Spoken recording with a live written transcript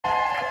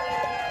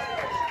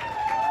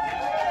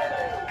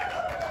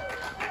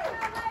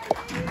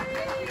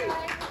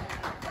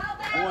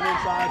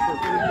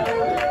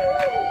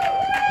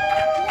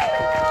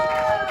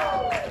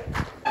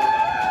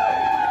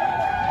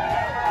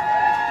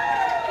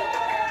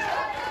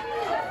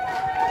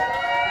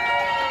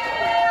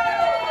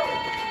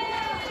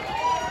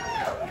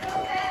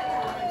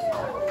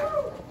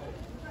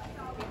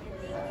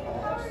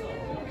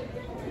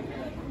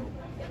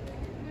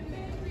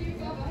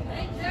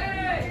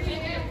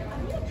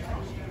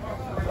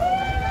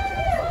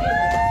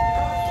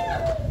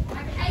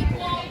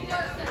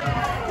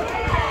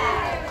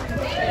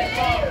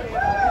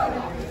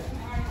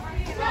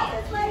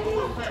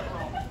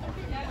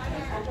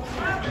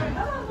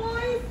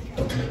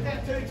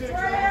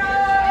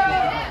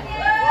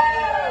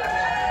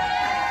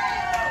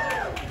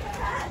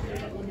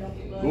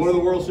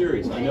World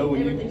Series. I know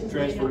when you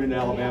transferred into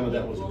Alabama,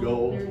 that was a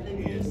goal,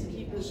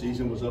 and the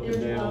season was up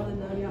and down.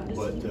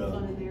 But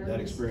that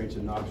experience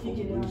in Knoxville,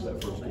 to lose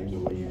that first game the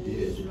way you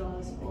did,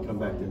 and come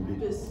back and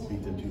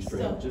beat them 2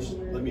 straight. Just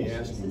let me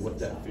ask you what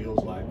that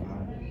feels like.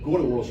 Going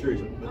to the World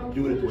Series, but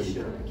doing it the way you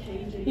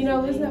did. You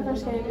know, losing that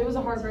first game, it was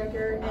a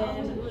heartbreaker,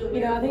 and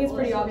you know, I think it's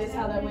pretty obvious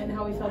how that went and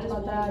how we felt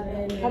about that.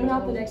 And coming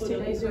out the next 2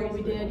 days doing what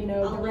we did, you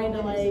know, the rain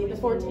delay, the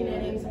 14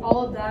 innings,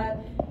 all of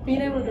that,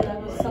 being able to do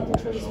that was something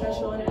truly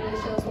special, and it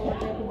really shows what we're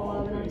capable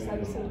of, and I'm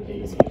excited to see what we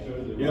do this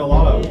week. You know, a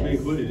lot of us, me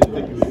included, didn't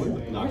think you would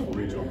win the Knoxville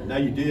Regional. Now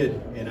you did,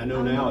 and I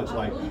know now it's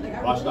like,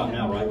 why stop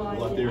now, right?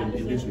 Go out there and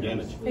do some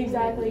damage.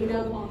 Exactly. You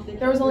know,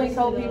 there was only a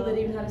couple people that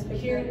even had us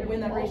picked to win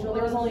that regional.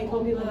 There was only a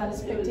couple people that had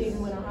us picked to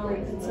even win our home.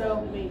 And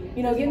so,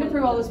 you know, getting to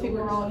prove all those people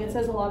wrong, it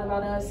says a lot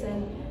about us.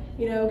 And,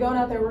 you know, going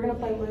out there, we're going to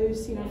play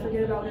loose, you know,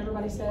 forget about what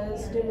everybody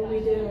says, do what we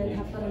do, and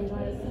have fun and enjoy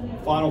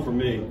it. Final for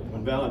me,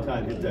 when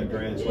Valentine hit that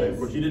grand slam, of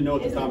course, you didn't know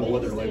at the time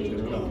whether the lane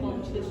was going to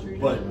come,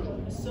 but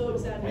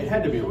it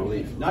had to be a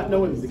relief. Not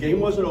knowing the game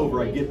wasn't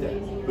over, I get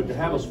that, but to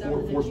have a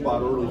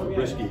 4-spot early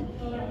for Brisky,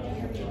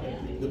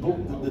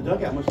 the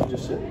dugout must have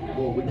just said,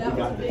 well, we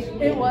got this.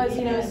 It was,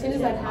 you know, as soon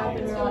as that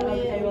happened, we were like,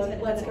 okay,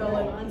 let's go.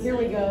 Like, here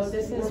we go.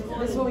 This is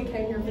what we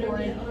came here for.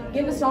 And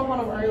getting to stomp on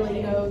them early,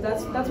 you know,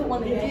 that's what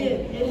won the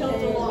game. And, you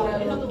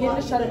know,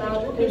 getting to shut them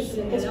out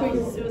as quick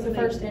as the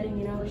first inning,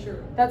 you know.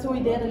 That's what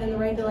we did, and then the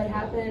rain delay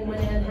happened,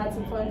 went in, had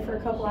some fun for a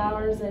couple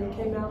hours, and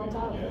came out on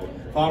top.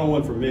 Final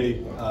one for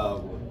me.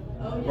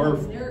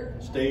 Murph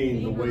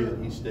staying the way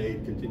that he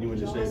stayed, continuing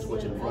to say it's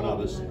what's in front of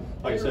us.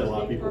 Like I said, a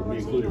lot of people, me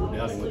included, were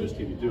doubting whether this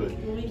team could do it.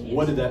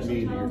 What did that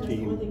mean to your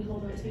team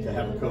to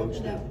have a coach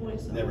that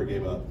never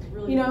gave up?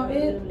 You know,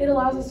 it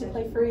allows us to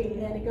play free,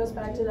 and it goes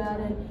back to that.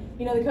 And,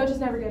 you know, the coaches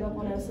never gave up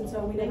on us, and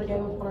so we never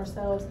gave up on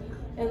ourselves.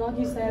 And like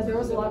you said, there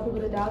was a lot of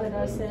people that doubted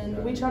us,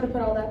 and we tried to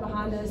put all that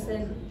behind us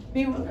and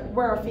be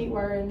where our feet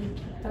were,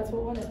 and that's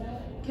what won it.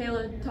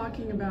 Kayla,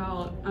 talking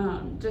about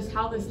just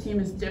how this team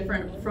is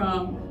different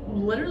from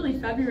literally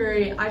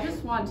February, I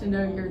just want to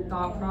know your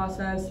thought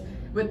process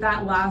with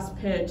that last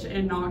pitch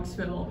in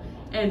Knoxville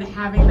and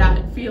having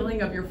that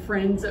feeling of your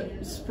friends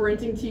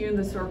sprinting to you in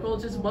the circle.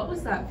 Just what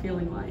was that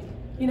feeling like?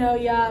 You know,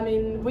 yeah, I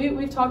mean,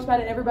 we've talked about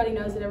it. Everybody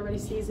knows it. Everybody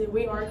sees it.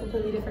 We are a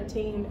completely different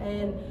team.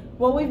 And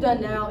what we've done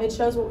now, it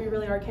shows what we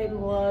really are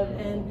capable of.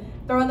 And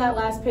throwing that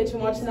last pitch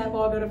and watching that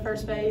ball go to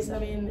first base, I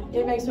mean,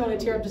 it makes me want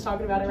to tear up just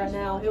talking about it right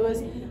now. It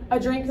was a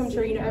dream come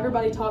true. You know,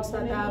 everybody talks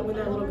about that when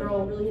they're a little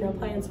girl, you know,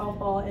 playing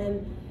softball.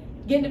 And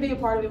getting to be a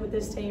part of it with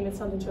this team, it's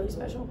something truly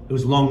special. It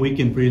was a long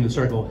weekend for you in the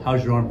circle.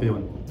 How's your arm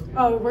feeling?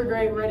 Oh, we're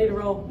great. We're ready to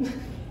roll.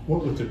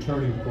 What was the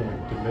turning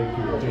point to make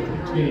you a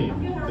different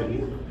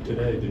team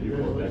today than you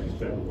were back in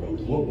February?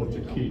 What was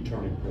the key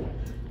turning point?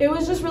 It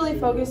was just really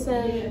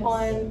focusing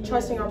on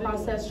trusting our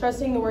process,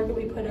 trusting the work that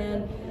we put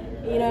in.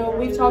 You know,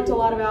 we've talked a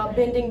lot about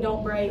bending,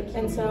 don't break.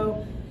 And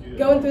so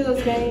going through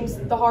those games,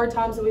 the hard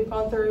times that we've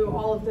gone through,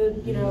 all of the,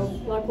 you know,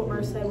 like what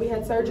Murph said, we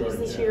had surgeries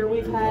this year.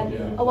 We've had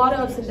a lot of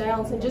ups and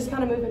downs, and just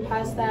kind of moving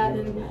past that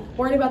and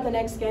worrying about the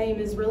next game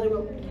is really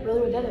what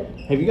did it.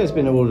 Have you guys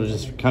been able to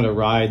just kind of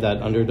ride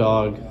that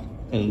underdog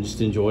and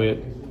just enjoy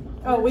it?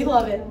 Oh, we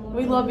love it.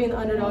 We love being the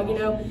underdog. You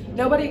know,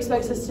 nobody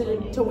expects us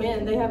to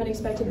win. They haven't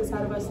expected this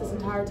out of us this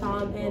entire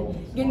time, and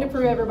getting to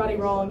prove everybody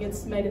wrong,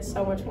 it's made it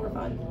so much more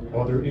fun.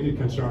 Are there any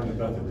concern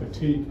about the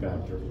fatigue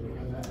factor?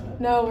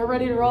 No, we're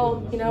ready to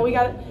roll. You know, we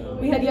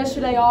had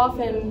yesterday off,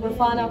 and we're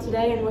flying out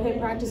today, and we'll hit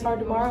practice hard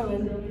tomorrow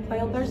and play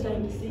on Thursday.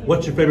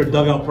 What's your favorite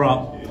dugout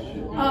prop?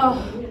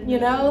 Oh, you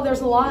know,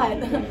 there's a lot.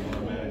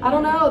 I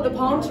don't know, the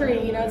palm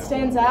tree, you know, it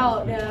stands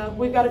out.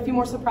 We've got a few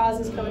more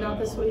surprises coming out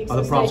this week. So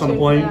are the props on the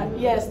plane?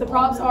 Yes, the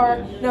props are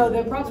on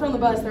the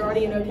bus. They're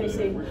already in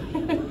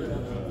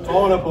OKC.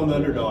 Following up on the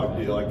underdog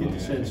deal, I get the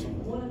sense it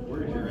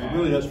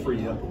really does free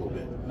you up a little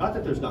bit. Not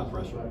that there's not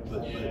pressure,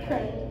 but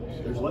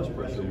there's less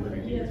pressure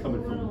when you're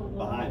coming from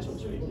behind, so to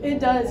speak. It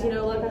does, you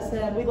know, like I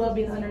said, we love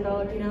being the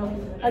underdog, you know.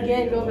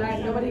 Again, go back,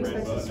 nobody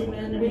expects us to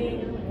win.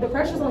 The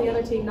pressure's on the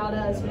other team, not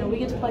us. You know, we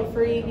get to play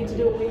free, get to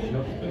do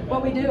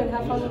what we do and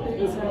have fun with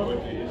it. So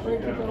we're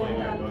going to keep going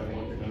with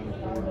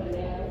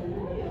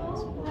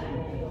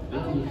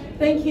that.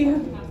 Thank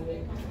you.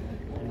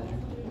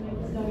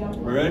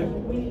 All right.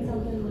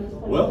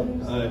 Well,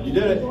 you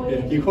did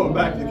it. You're going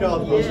back to the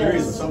College World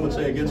Series, and some would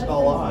say against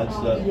all odds.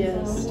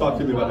 Just talk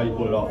to me about how you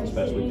pulled it off this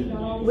past weekend.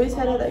 We just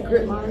had to have that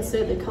grit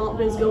mindset, the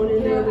confidence going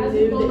in there. We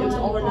knew that it was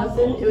all or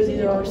nothing. It was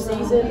either our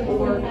season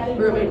or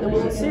we were making the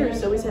World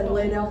Series. So we just had to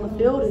lay it out on the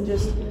field and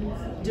just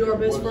do our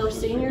best for our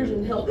seniors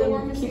and help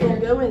them keep on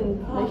going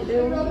and make it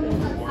do.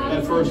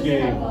 That first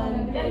game,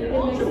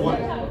 you should have won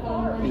it,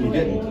 and you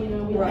didn't.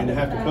 And to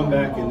have to come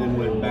back and then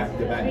win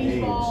back-to-back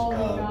games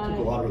took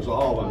a lot of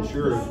resolve, I'm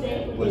sure.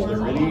 Was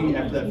there any,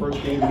 after that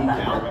first game, any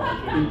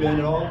doubt creep in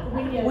at all?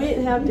 We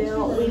didn't have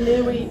doubt. We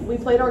knew we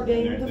played our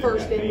game the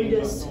first game. We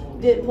just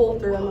didn't pull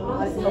through.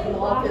 I didn't help on the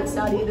offense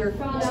side either.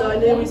 So I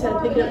knew we just had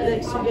to pick it up the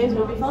next 2 games and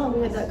we'll be fine.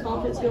 We had that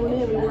confidence going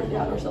in. We weren't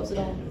doubting ourselves at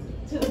all.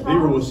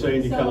 Beaver was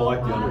saying you kind of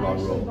like the underdog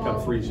role, kind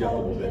of frees you up a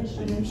little bit.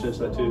 Did you sense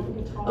that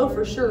too? Oh,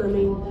 for sure. I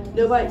mean,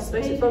 nobody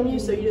expects it from you,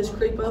 so you just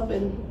creep up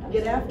and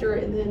get after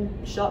it and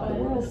then shock the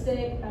world.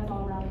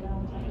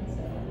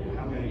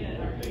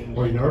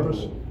 Were you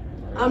nervous?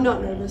 I'm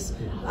not nervous.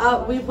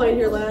 We played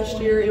here last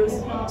year. It was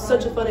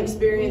such a fun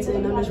experience,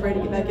 and I'm just ready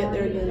to get back in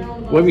there again.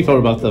 What have you thought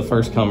about the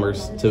first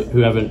comers who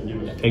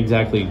haven't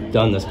exactly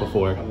done this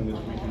before?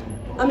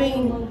 I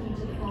mean,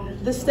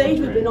 the stage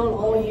we've been on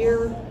all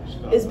year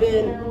has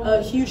been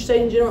a huge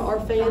stage in general. Our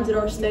fans at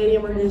our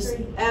stadium are just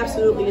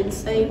absolutely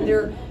insane.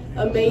 They're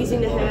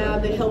amazing to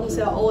have. They help us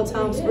out all the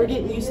time. So we're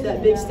getting used to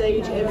that big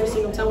stage every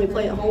single time we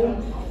play at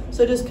home.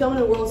 So just coming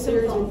to the World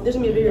Series, there's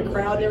going to be a bigger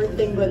crowd and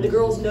everything, but the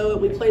girls know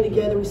it. We play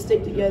together, we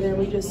stick together, and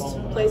we just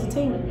play as a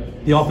team.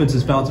 The offense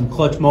has found some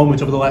clutch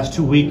moments over the last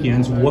 2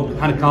 weekends. What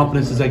kind of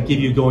confidence does that give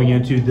you going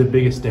into the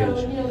biggest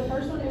stage?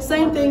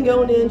 Same thing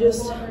going in,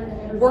 just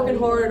working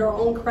hard at our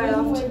own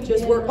craft,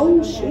 just work.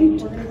 Oh,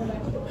 shoot.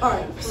 All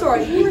right,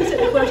 sorry. You want to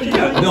say the question?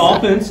 The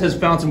offense has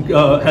found some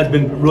has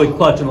been really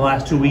clutch in the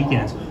last 2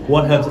 weekends.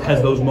 What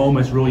has those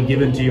moments really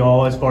given to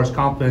y'all as far as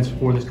confidence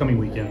for this coming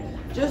weekend?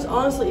 Just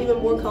honestly, even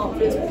more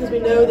confidence because we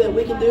know that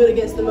we can do it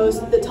against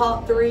the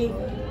top three,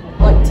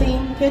 like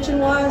team pitching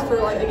wise for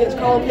like against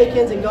Carl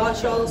Pickens and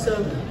Gottschall.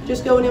 So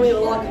just going in, we have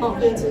a lot of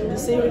confidence and to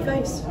see who we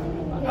face.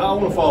 I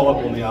want to follow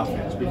up on the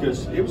offense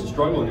because it was a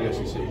struggle in the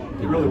SEC.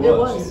 It really was. It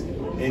was.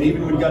 And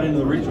even when we got into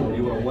the regional,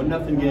 you won a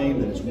 1-0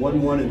 game, then it's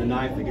 1-1 in the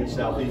ninth against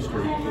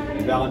Southeastern.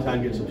 And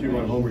Valentine gets a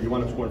 2-run homer. You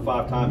wound up scoring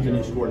 5 times, and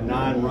you scored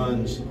 9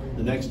 runs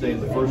the next day in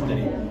the first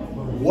inning.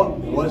 What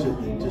was it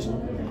that it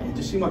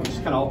just seemed like it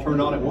just kind of all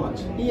turned on at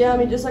once? Yeah, I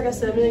mean, just like I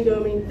said a minute ago,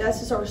 I mean, that's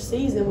just our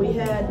season. We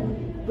had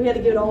to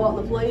get it all out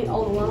on the plate,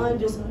 on the line,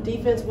 just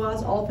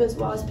defense-wise,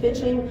 offense-wise,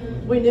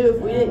 pitching. We knew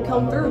if we didn't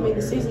come through, I mean,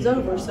 the season's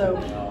over. So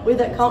we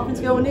had that confidence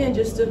going in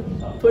just to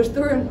push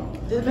through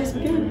and do the best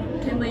we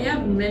can.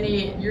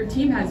 Kenleigh, your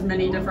team has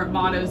many different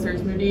mottos.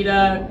 There's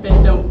Mudita,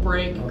 Bend Don't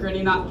Break,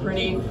 Gritty Not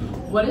Pretty.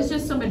 What is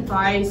just some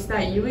advice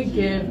that you would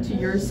give to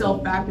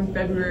yourself back in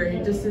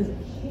February just to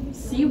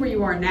see where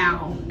you are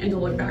now and to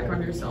look back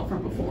on yourself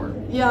from before?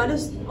 Yeah, I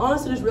just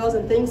honestly just realized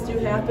that things do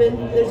happen.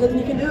 There's nothing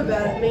you can do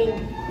about it. I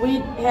mean, we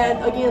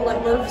had, again,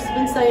 like Murph's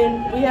been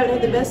saying, we haven't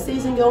had the best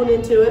season going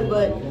into it,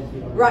 but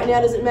right now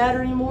it doesn't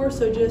matter anymore.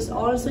 So just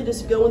honestly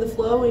just go with the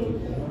flow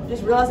and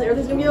just realize that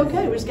everything's going to be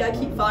okay. We just got to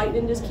keep fighting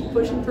and just keep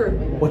pushing through.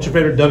 What's your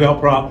favorite dugout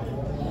prop?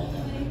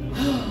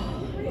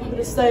 I'm going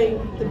to say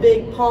the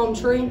big palm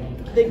tree.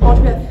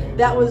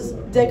 That was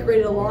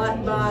decorated a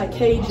lot by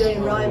KJ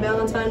and Ryan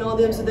Valentine and all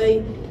them. So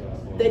they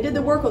did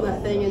the work on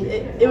that thing, and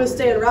it was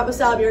staying right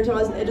beside me every time I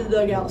was at the edge of the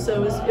dugout.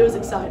 So it was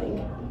exciting.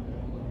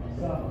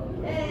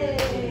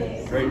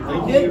 Great,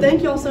 thank you. Good,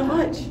 thank y'all so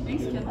much.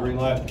 Thanks, Ken. Green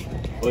light.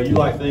 Well, you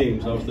like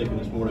themes. I was thinking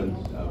this morning,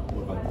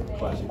 what about the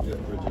classic Jeff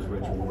Bridges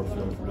Richard Moore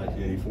film from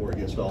 1984,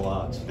 Against All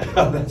Odds?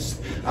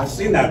 I've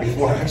seen that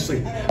before,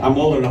 actually. I'm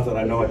old enough that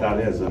I know what that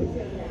is. And,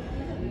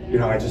 you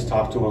know, I just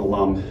talked to an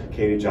alum,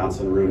 Katie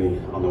Johnson Rooney,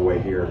 on the way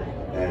here,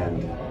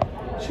 and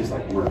she's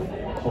like, Murph,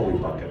 holy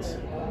buckets.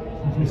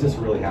 Is this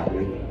really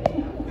happening?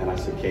 And I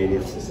said, Katie,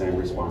 it's the same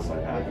response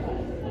I've had.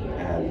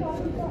 And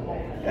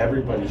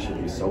everybody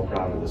should be so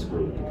proud of this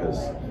group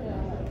because,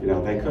 you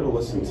know, they could have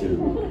listened to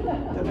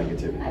the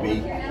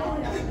negativity.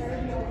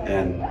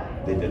 And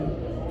they didn't.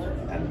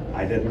 And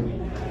I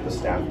didn't. The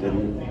staff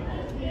didn't.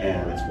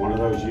 And it's one of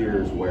those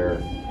years where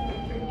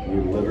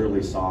you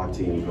literally saw a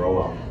team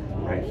grow up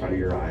right in front of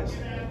your eyes.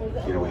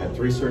 You know, we had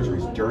 3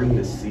 surgeries during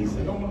this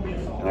season.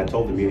 And I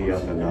told the media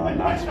up in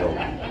Knoxville,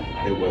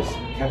 it was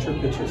catcher,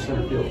 pitcher,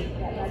 center field.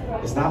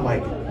 It's not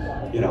like,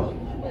 you know,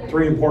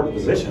 3 important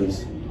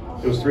positions.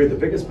 It was 3 of the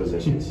biggest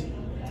positions.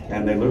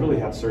 And they literally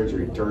had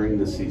surgery during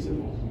the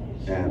season.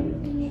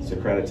 And it's a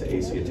credit to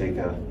AC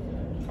Atenka,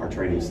 our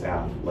training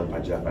staff, led by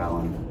Jeff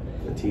Allen.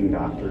 The team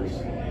doctors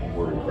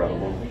were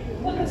incredible.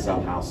 And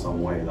somehow,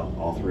 some way,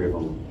 all 3 of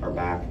them are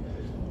back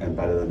and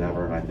better than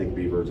ever. And I think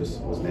Beaver just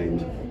was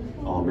named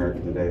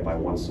All-American today by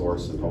one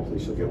source, and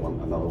hopefully she'll get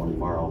another one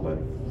tomorrow. But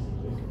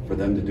for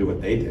them to do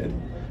what they did,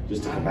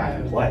 just to come back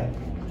and play,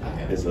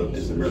 is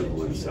a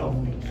miracle in itself.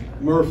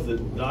 Murph, it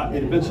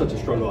had been such a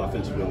struggle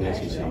offensively in the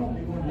SEC.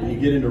 When you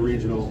get into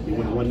regional, you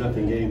win a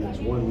 1-0 game, that's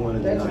 1-1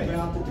 in the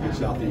ninth against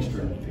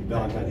Southeastern.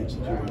 Valentine hits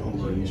the 2-run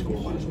homer, and you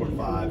scored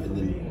 5, and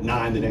then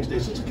 9 the next day.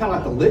 So it's kind of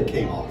like the lid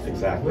came off.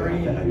 Exactly,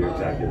 and you're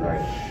exactly right.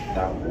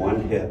 That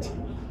one hit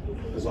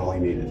was all he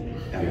needed.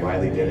 And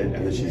Riley did it,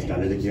 and then she's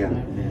done it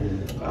again.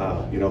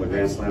 You know, the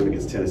Grand Slam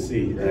against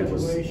Tennessee, and it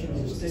was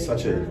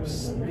such a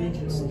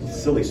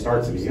silly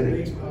start to the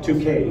beginning. 2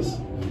 Ks,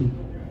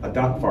 a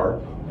duck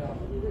fart,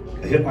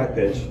 a hit by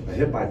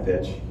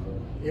pitch,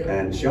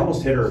 and she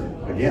almost hit her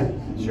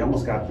again. She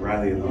almost got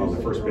Riley on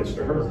the first pitch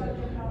to her.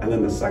 And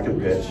then the second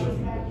pitch,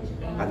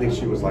 I think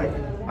she was like,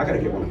 I got to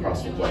get one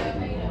across the plate.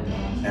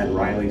 And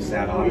Riley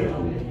sat on it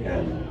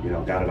and you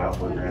know, got it out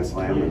for a Grand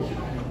Slam.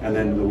 And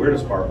then the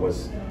weirdest part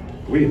was,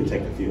 we didn't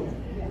take the field.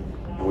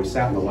 And we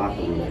sat in the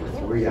locker room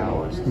for 3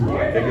 hours.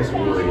 My biggest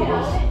worry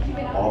was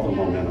all the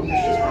momentum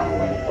has just gone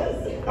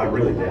away. I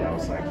really did. I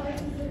was like,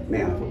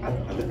 man,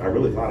 I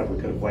really thought if we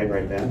could have played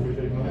right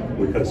then,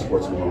 we could have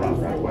scored some more runs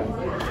right away.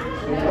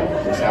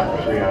 But this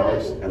after 3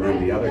 hours, and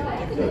then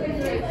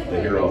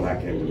the hero of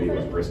that game to me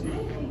was Brisky.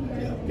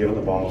 Giving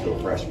the ball to a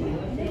freshman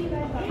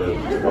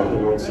to go to the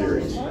World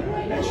Series,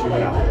 and she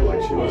went out there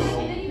like she was,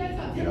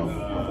 you know,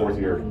 a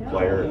fourth-year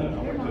player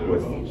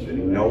with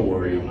no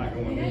worry,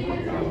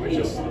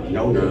 just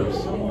no nerves,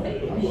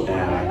 and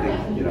I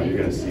think, you know, you're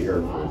going to see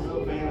her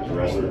for the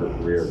rest of her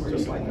career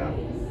just like that.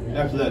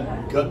 After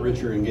that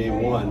gut-wrencher in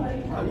game one,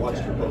 I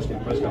watched her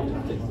post-game press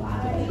conference. I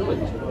think really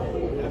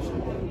have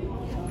some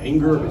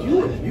anger, but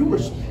you were.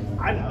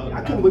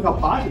 I couldn't believe how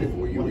positive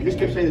you were. You just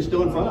kept saying it's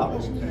still in front of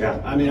us.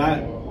 Yeah. I mean,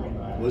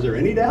 was there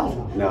any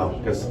doubt? No,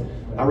 because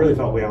I really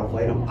felt we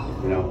outplayed them.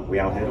 You know, we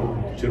out-hit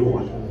them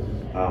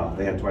 2-1.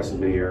 They had twice as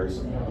many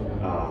errors.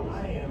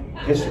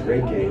 Pitched a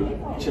great game,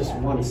 just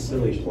one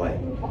silly play.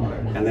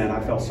 And then I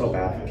felt so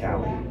bad for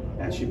Callie,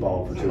 and she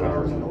balled for 2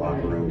 hours in the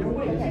locker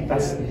room.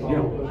 That's, you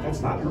know,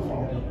 that's not her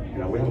fault. You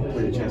know, we have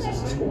plenty of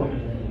chances to score.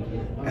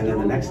 And then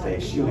the next day,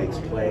 she makes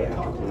play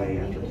after play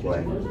after play.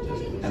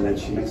 And then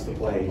she makes the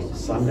play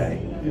Sunday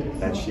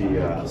that she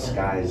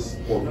skies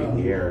 4 feet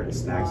in the air and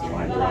snags a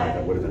line drive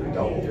that would have been a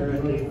double.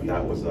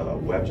 That was a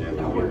web jam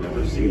that we've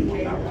never seen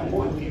one. That was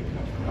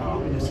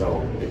one.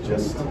 So it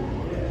just,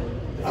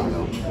 I don't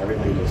know,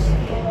 everything just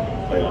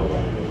played out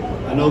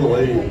well. I know the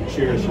lady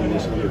shares in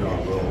this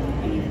underdog role,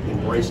 and you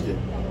embraced it.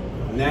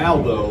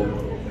 Now, though,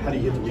 how do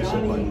you hit the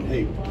reset button?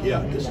 Hey,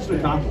 yeah, this is an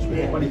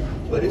accomplishment, buddy,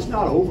 but it's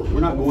not over.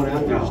 We're not going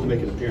out there just to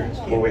make an appearance.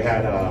 Well, we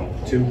had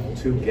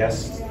two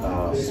guest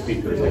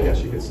speakers, I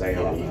guess you could say,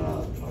 on,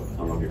 I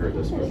don't know if you heard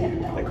this, but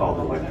they called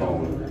on my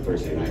phone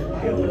Thursday night.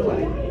 Kayla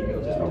Beaver,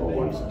 which is number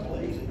one,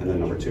 and then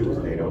number 2 was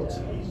Nate Oates.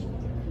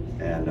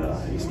 And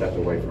he stepped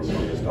away from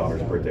one of his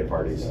daughter's birthday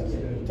parties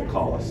to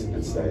call us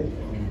and say,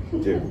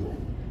 dude,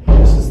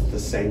 this is the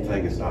same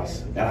thing as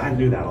us. And I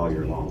knew that all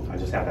year long. I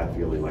just had that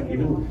feeling, like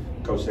even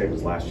Coach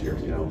Saban's last year,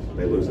 you know,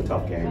 they lose a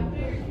tough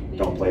game,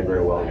 don't play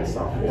very well against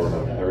South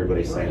Florida.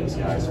 Everybody's saying the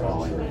sky's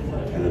falling.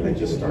 And then they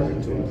just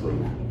started to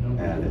improve.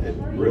 And it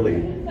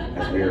really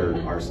has mirrored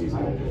our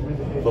season.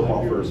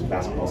 Football first,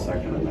 basketball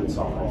second, and then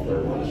softball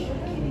third.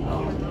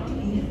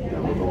 You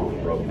know, we're going on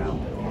the road now.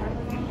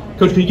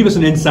 Coach, can you give us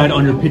an insight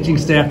on your pitching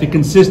staff, the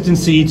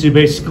consistency to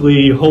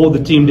basically hold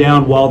the team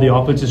down while the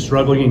offense is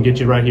struggling and get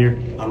you right here?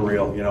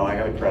 Unreal. You know, I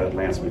got to credit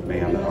Lance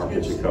McMahon, our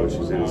pitching coach,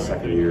 who's in his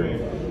second year,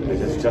 and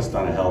has just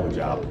done a hell of a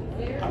job.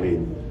 I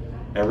mean,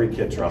 every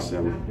kid trusts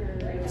him.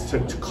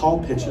 To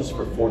call pitches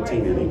for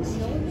 14 innings,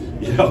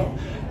 you know,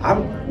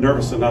 I'm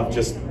nervous enough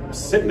just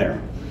sitting there.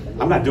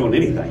 I'm not doing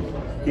anything.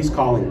 He's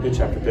calling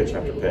pitch after pitch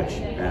after pitch,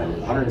 and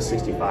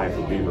 165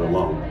 for Beaver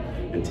alone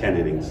in 10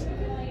 innings.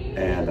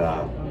 And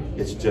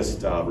it's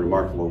just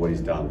remarkable what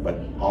he's done, but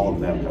all of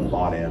them have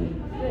bought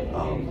in.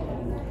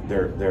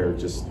 They're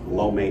just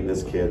low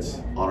maintenance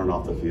kids on and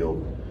off the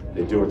field.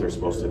 They do what they're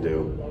supposed to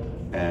do.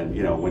 And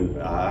you know,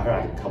 when I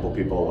had a couple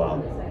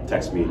people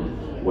text me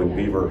when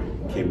Beaver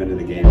came into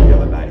the game the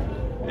other night,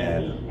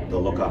 and the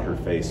look on her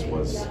face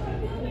was,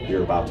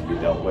 you're about to be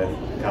dealt with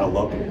kind of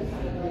look.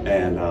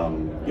 And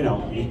you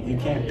know, you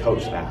can't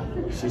coach that.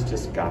 She's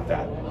just got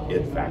that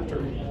it factor,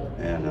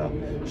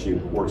 and she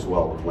works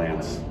well with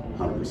Lance.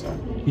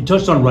 100%. You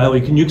touched on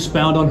Riley. Can you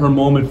expound on her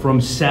moment from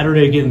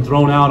Saturday getting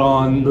thrown out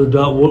on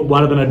what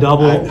might have been a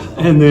double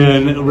and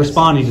then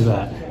responding to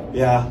that?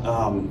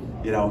 Yeah,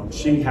 you know,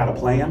 she had a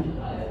plan.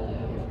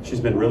 She's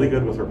been really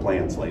good with her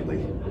plans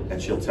lately,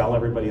 and she'll tell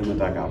everybody in the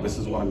dugout, this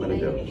is what I'm going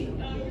to do.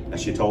 And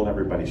she told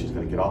everybody she's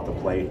going to get off the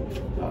plate,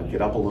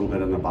 get up a little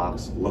bit in the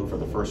box, look for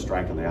the first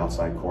strike in the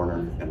outside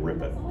corner, and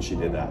rip it. She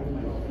did that.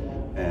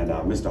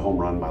 And missed a home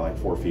run by like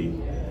 4 feet.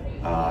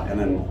 And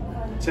then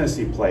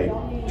Tennessee played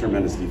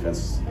tremendous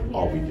defense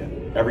all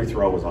weekend. Every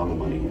throw was on the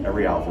money.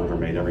 Every outfielder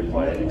made every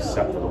play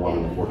except for the one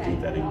in the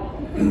 14th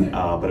inning.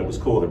 But it was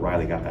cool that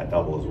Riley got that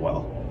double as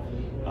well.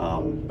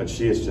 But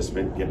she has just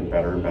been getting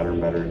better and better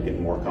and better and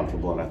getting more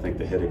comfortable. And I think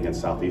the hit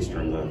against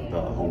Southeastern,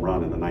 the home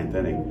run in the 9th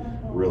inning,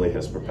 really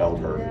has propelled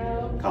her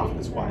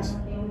confidence-wise.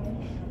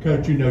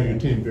 Coach, you know your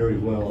team very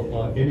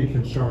well. Any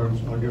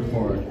concerns on your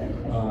part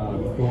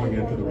going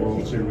into the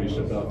World Series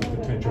about the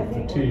potential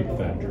fatigue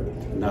factor?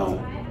 No.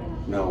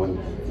 And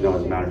you know,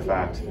 as a matter of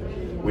fact,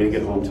 we didn't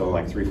get home till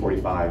like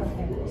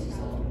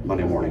 3:45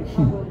 Monday morning.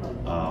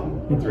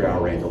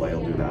 3-hour rain delay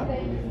will do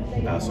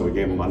that. So we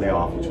gave them Monday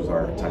off, which was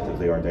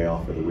technically our day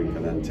off for the week.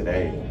 And then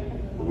today,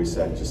 we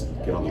said just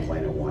get on the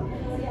plane at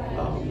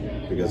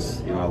 1.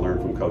 Because you know, I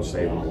learned from Coach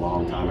Saban a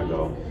long time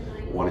ago.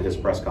 One of his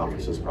press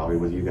conferences, probably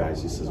with you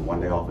guys, he says 1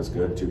 day off is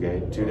good, 2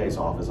 days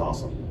off is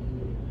awesome.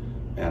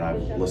 And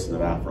I've listened to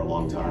that for a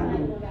long time.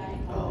 And,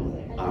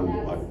 I'm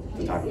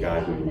the type of guy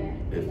who,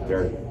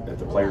 if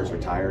the players are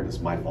tired, it's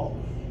my fault.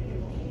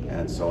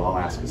 And so I'll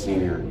ask a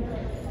senior,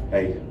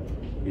 hey,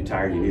 you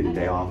tired, you need a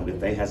day off? And if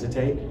they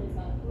hesitate,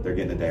 they're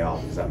getting a day off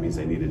because that means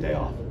they need a day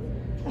off.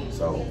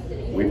 So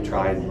we've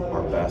tried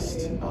our best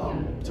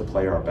to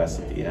play our best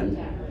at the end.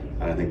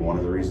 And I think one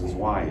of the reasons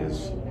why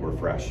is we're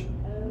fresh.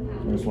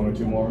 There's 1 or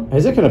 2 more.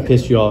 Has it kind of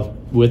pissed you off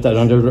with that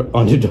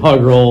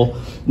underdog role,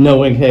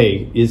 knowing,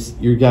 hey,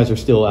 you guys are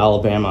still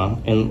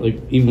Alabama, and like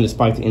even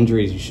despite the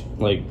injuries,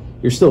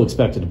 you're still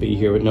expected to be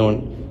here, but no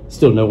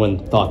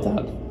one thought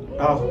that.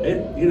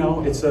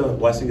 It's a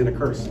blessing and a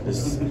curse.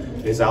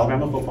 It's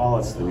Alabama football.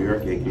 It's the New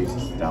York Yankees.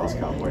 It's the Dallas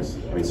Cowboys.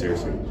 I mean,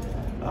 seriously,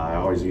 I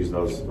always use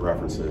those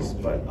references,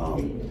 but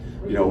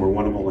we're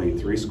one of only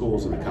 3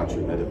 schools in the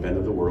country that have been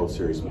to the World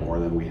Series more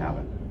than we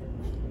haven't,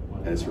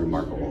 and it's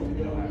remarkable.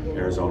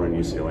 Arizona and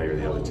UCLA are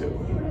the other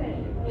 2.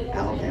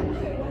 Alabama.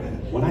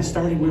 When I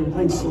started, we were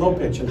playing slow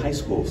pitch in high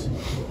schools.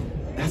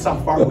 That's how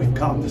far we've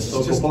come. This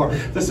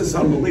is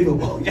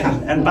unbelievable. Yeah,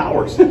 and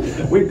Bowers.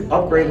 We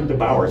upgraded to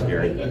Bowers,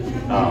 Gary.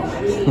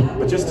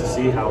 But just to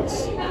see how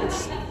it's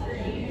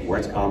where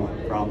it's come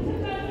from,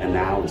 and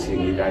now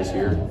seeing you guys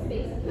here,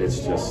 it's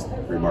just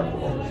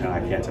remarkable. And I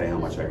can't tell you how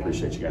much I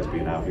appreciate you guys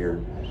being out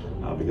here.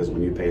 Because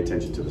when you pay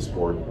attention to the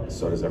sport,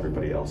 so does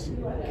everybody else.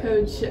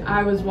 Coach,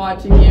 I was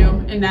watching you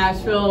in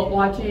Nashville,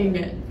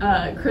 watching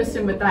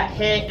Kristen with that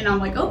hit, and I'm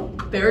like, oh,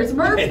 there's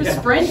Murph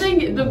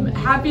sprinting, the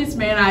happiest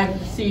man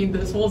I've seen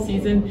this whole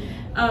season.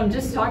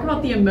 Just talk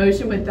about the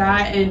emotion with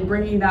that and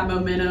bringing that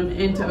momentum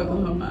into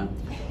Oklahoma.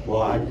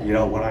 Well,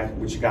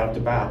 when she got up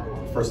to bat,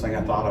 the first thing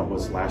I thought of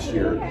was last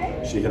year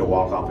she hit a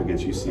walk-off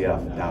against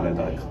UCF down in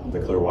the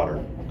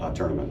Clearwater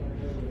tournament.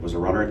 It was a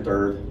runner at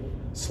third,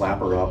 slap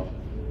her up.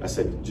 I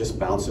said, just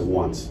bounce it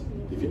once.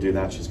 If you do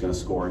that, she's going to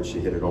score. And she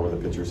hit it over the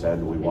pitcher's head,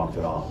 and we walked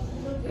it off.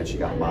 And she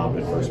got mobbed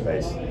at first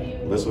base.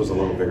 Well, this was a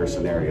little bigger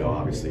scenario,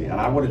 obviously.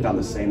 And I would have done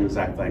the same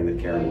exact thing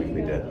that Karen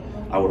Weekly did.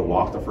 I would have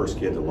walked the first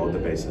kid to load the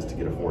bases to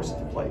get a force at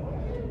the plate.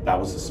 That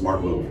was the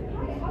smart move.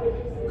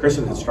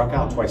 Kristen had struck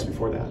out twice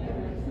before that.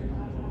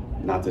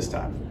 Not this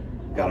time.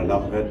 Got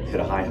enough of it, hit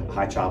a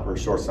high chopper,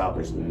 shortstop,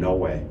 there's no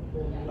way.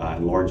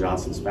 And Lauren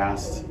Johnson's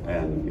fast,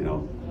 and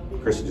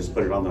Kristen just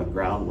put it on the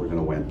ground, we're going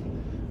to win.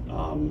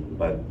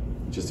 But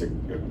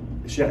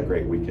she had a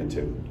great weekend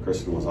too.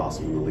 Kristen was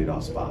awesome in the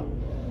leadoff spot.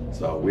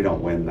 So we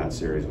don't win that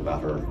series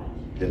without her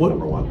hitting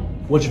number 1.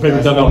 What's your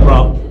favorite dugout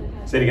prop?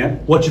 Say it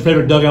again? What's your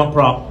favorite dugout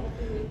prop?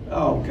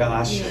 Oh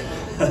gosh.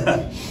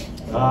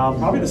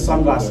 Probably the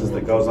sunglasses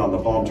that goes on the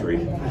palm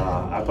tree.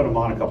 I put them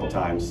on a couple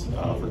times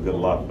for good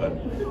luck,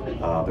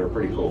 but they're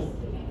pretty cool.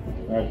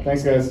 All right,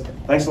 thanks guys.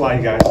 Thanks a lot,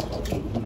 you guys.